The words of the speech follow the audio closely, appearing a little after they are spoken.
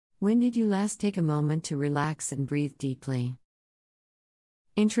When did you last take a moment to relax and breathe deeply?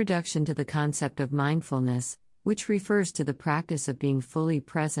 Introduction to the concept of mindfulness, which refers to the practice of being fully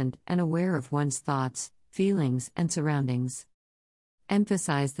present and aware of one's thoughts, feelings, and surroundings.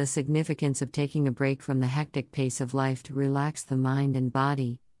 Emphasize the significance of taking a break from the hectic pace of life to relax the mind and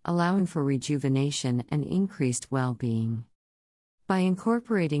body, allowing for rejuvenation and increased well-being. By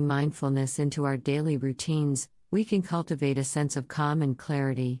incorporating mindfulness into our daily routines, we can cultivate a sense of calm and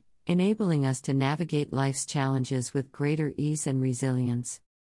clarity, enabling us to navigate life's challenges with greater ease and resilience.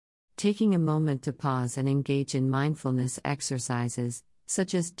 Taking a moment to pause and engage in mindfulness exercises,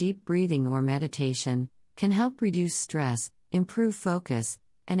 such as deep breathing or meditation, can help reduce stress, improve focus,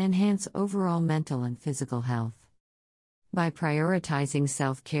 and enhance overall mental and physical health. By prioritizing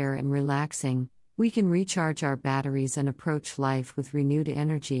self-care and relaxing, we can recharge our batteries and approach life with renewed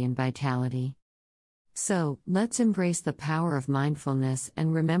energy and vitality. So, let's embrace the power of mindfulness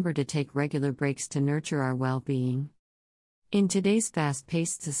and remember to take regular breaks to nurture our well-being. In today's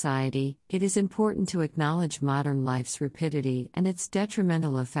fast-paced society, it is important to acknowledge modern life's rapidity and its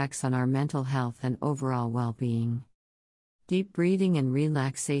detrimental effects on our mental health and overall well-being. Deep breathing and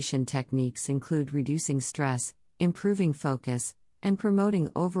relaxation techniques include reducing stress, improving focus, and promoting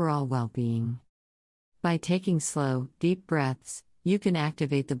overall well-being. By taking slow, deep breaths, you can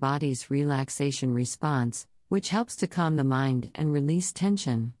activate the body's relaxation response, which helps to calm the mind and release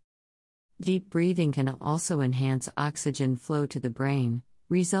tension. Deep breathing can also enhance oxygen flow to the brain,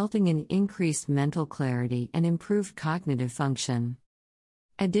 resulting in increased mental clarity and improved cognitive function.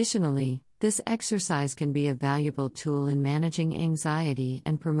 Additionally, this exercise can be a valuable tool in managing anxiety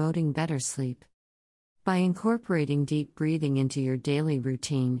and promoting better sleep. By incorporating deep breathing into your daily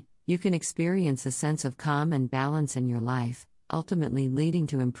routine, you can experience a sense of calm and balance in your life, ultimately leading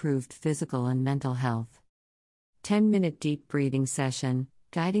to improved physical and mental health. 10-minute deep breathing session,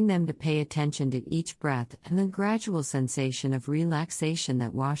 guiding them to pay attention to each breath and the gradual sensation of relaxation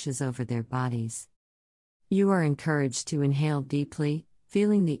that washes over their bodies. You are encouraged to inhale deeply,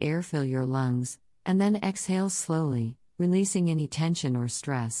 feeling the air fill your lungs, and then exhale slowly, releasing any tension or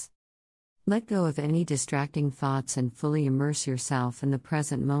stress. Let go of any distracting thoughts and fully immerse yourself in the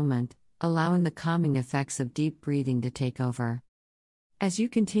present moment, allowing the calming effects of deep breathing to take over. As you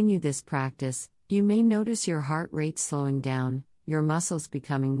continue this practice, you may notice your heart rate slowing down, your muscles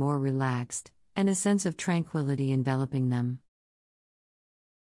becoming more relaxed, and a sense of tranquility enveloping them.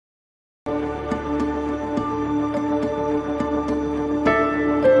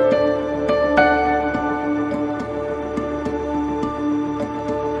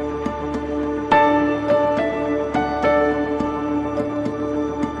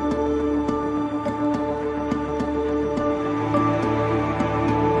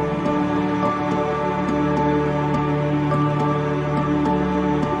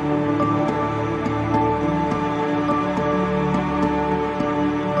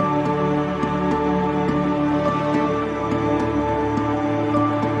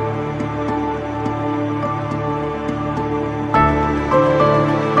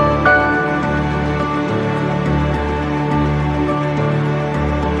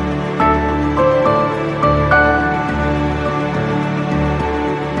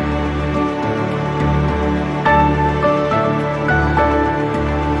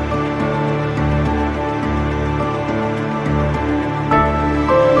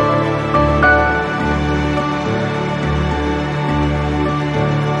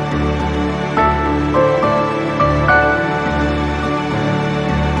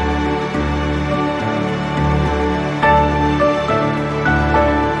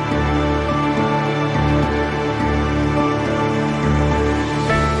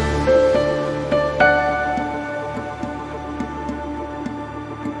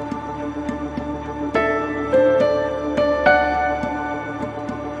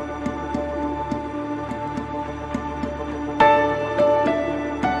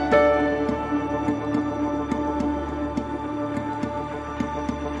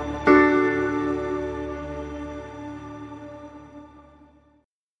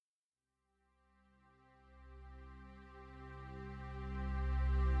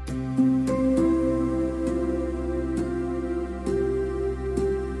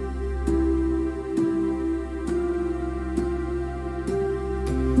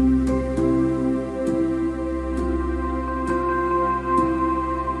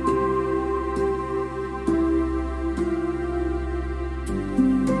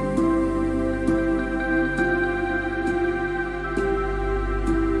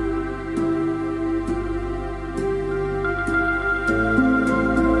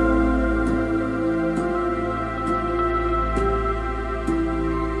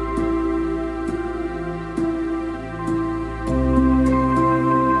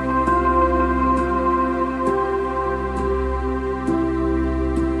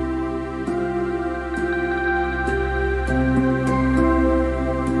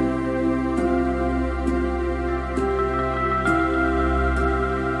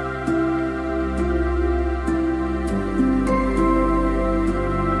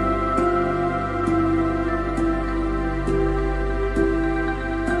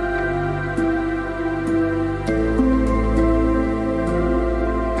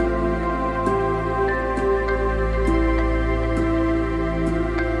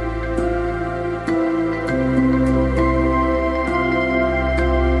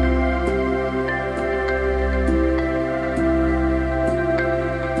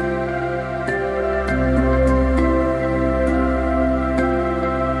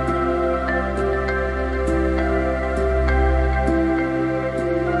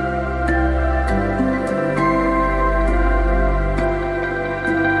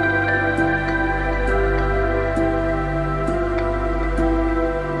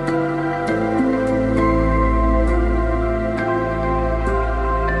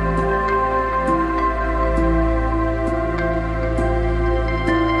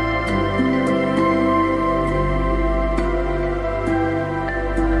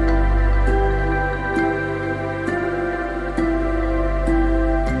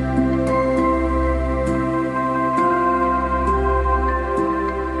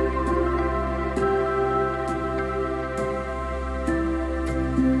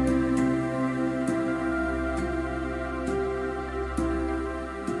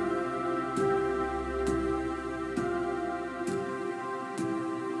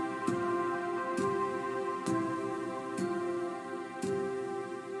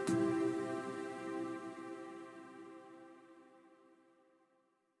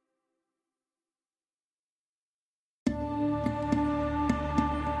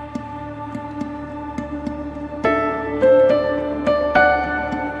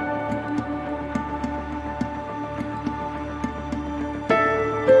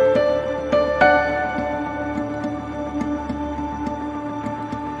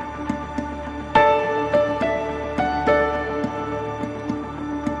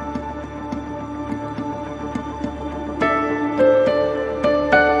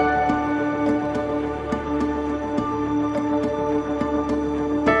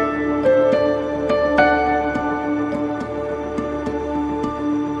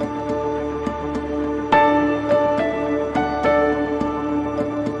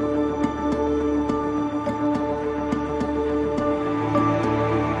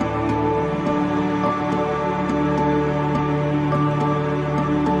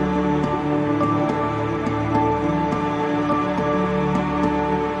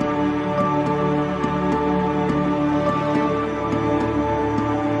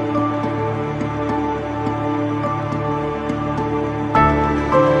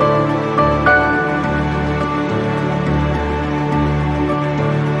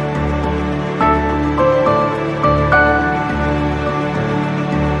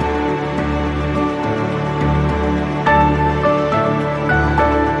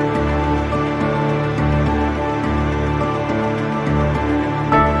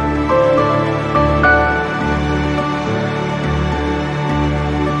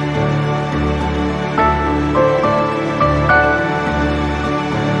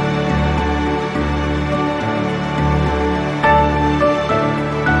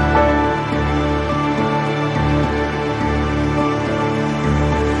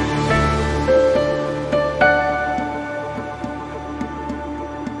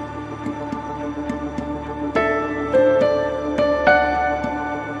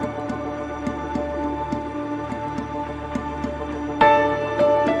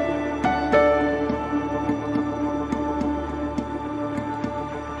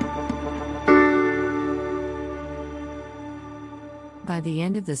 By the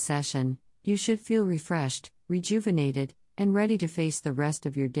end of the session, you should feel refreshed, rejuvenated, and ready to face the rest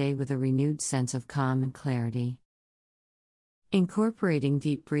of your day with a renewed sense of calm and clarity. Incorporating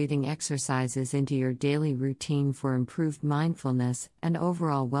deep breathing exercises into your daily routine for improved mindfulness and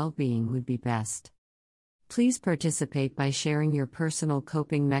overall well-being would be best. Please participate by sharing your personal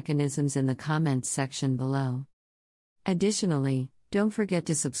coping mechanisms in the comments section below. Additionally, don't forget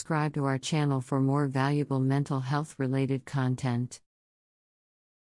to subscribe to our channel for more valuable mental health-related content.